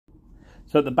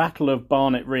So at the Battle of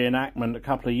Barnet reenactment a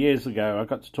couple of years ago, I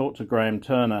got to talk to Graham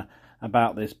Turner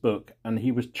about this book, and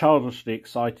he was childishly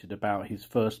excited about his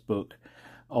first book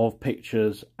of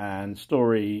pictures and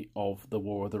story of the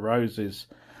War of the Roses.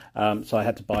 So I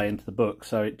had to buy into the book.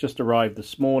 So it just arrived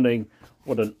this morning.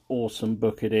 What an awesome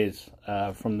book it is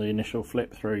from the initial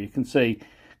flip through. You can see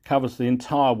covers the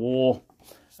entire war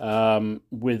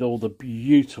with all the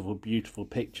beautiful, beautiful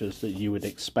pictures that you would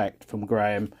expect from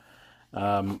Graham.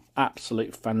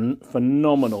 Absolute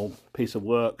phenomenal piece of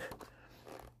work.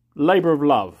 Labour of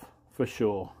love, for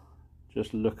sure.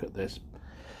 Just look at this.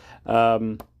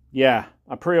 Yeah,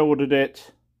 I pre-ordered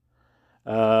it.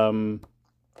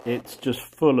 It's just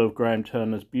full of Graham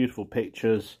Turner's beautiful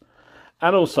pictures,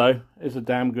 and also is a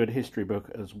damn good history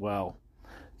book as well.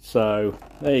 So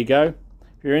there you go.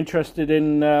 If you're interested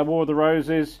in War of the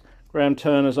Roses, Graham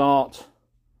Turner's art,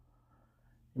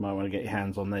 you might want to get your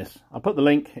hands on this. I'll put the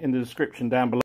link in the description down below.